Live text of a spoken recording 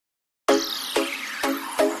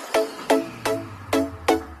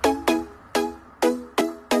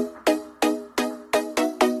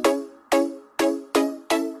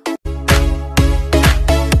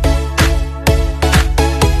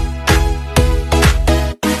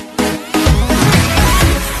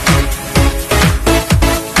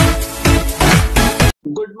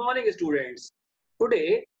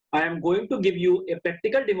Today, I am going to give you a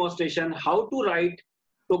practical demonstration how to write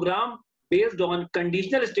program based on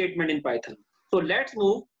conditional statement in Python. So let's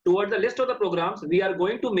move towards the list of the programs we are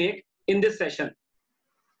going to make in this session.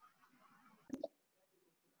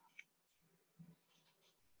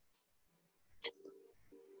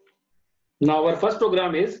 Now our first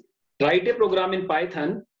program is write a program in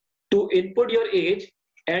Python to input your age,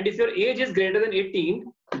 and if your age is greater than 18,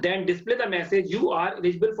 then display the message you are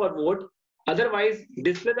eligible for vote. Otherwise,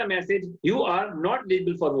 display the message you are not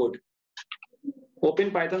eligible for vote. Open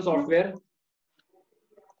Python software.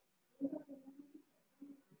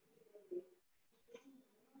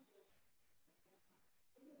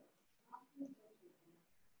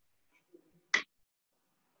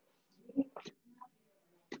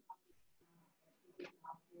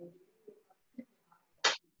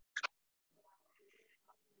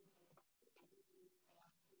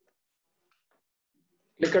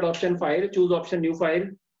 Click at option file, choose option new file.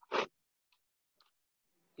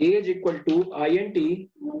 Age equal to int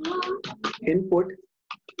input,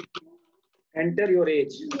 enter your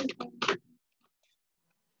age.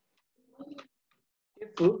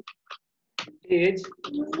 If age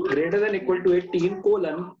greater than equal to 18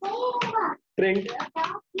 colon print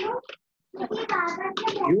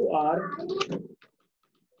you are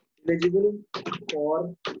eligible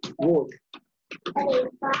for vote,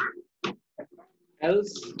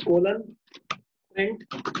 else colon print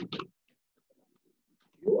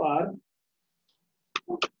you are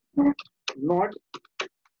not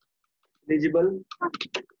eligible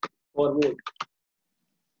for vote.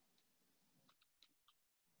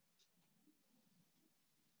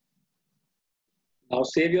 Now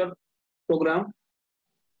save your program.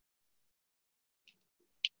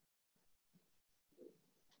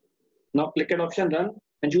 Now click at option run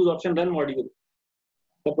and choose option run module.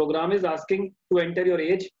 The program is asking to enter your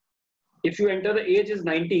age. If you enter the age is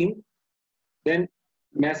 19, then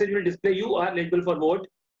message will display you are eligible for vote.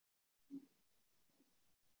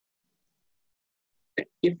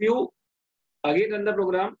 If you again run the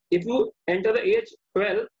program, if you enter the age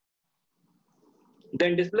 12,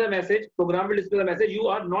 then display the message, program will display the message you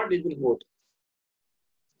are not eligible for vote.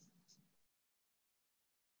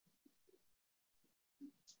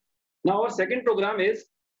 Now our second program is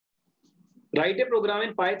write a program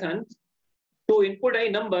in Python to input a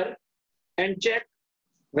number and check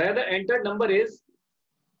whether the entered number is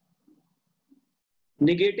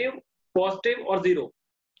negative, positive or zero.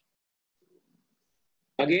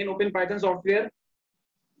 Again open Python software.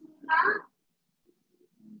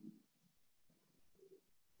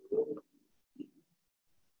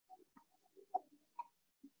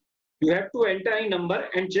 You have to enter a number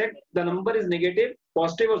and check the number is negative,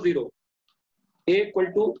 positive or zero. A equal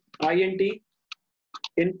to int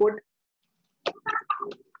input,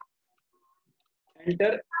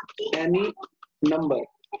 enter any number.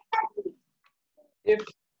 If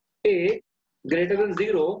a greater than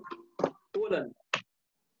 0 colon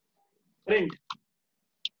print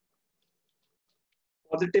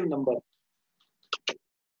positive number.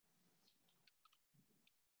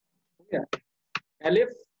 Yeah. And if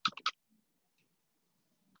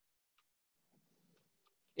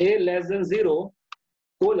a less than 0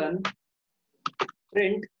 colon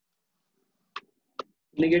print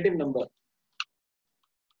negative number.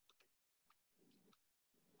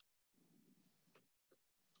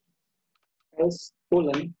 Else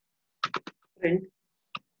colon print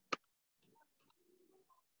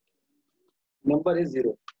number is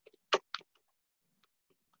 0.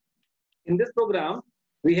 In this program,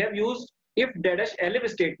 we have used if dash elif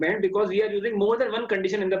statement because we are using more than one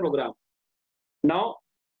condition in the program. Now,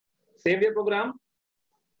 save your program.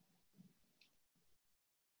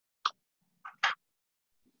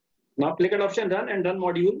 Now click at option run and run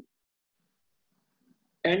module.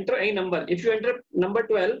 Enter a number. If you enter number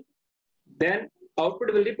 12, then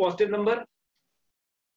output will be positive number.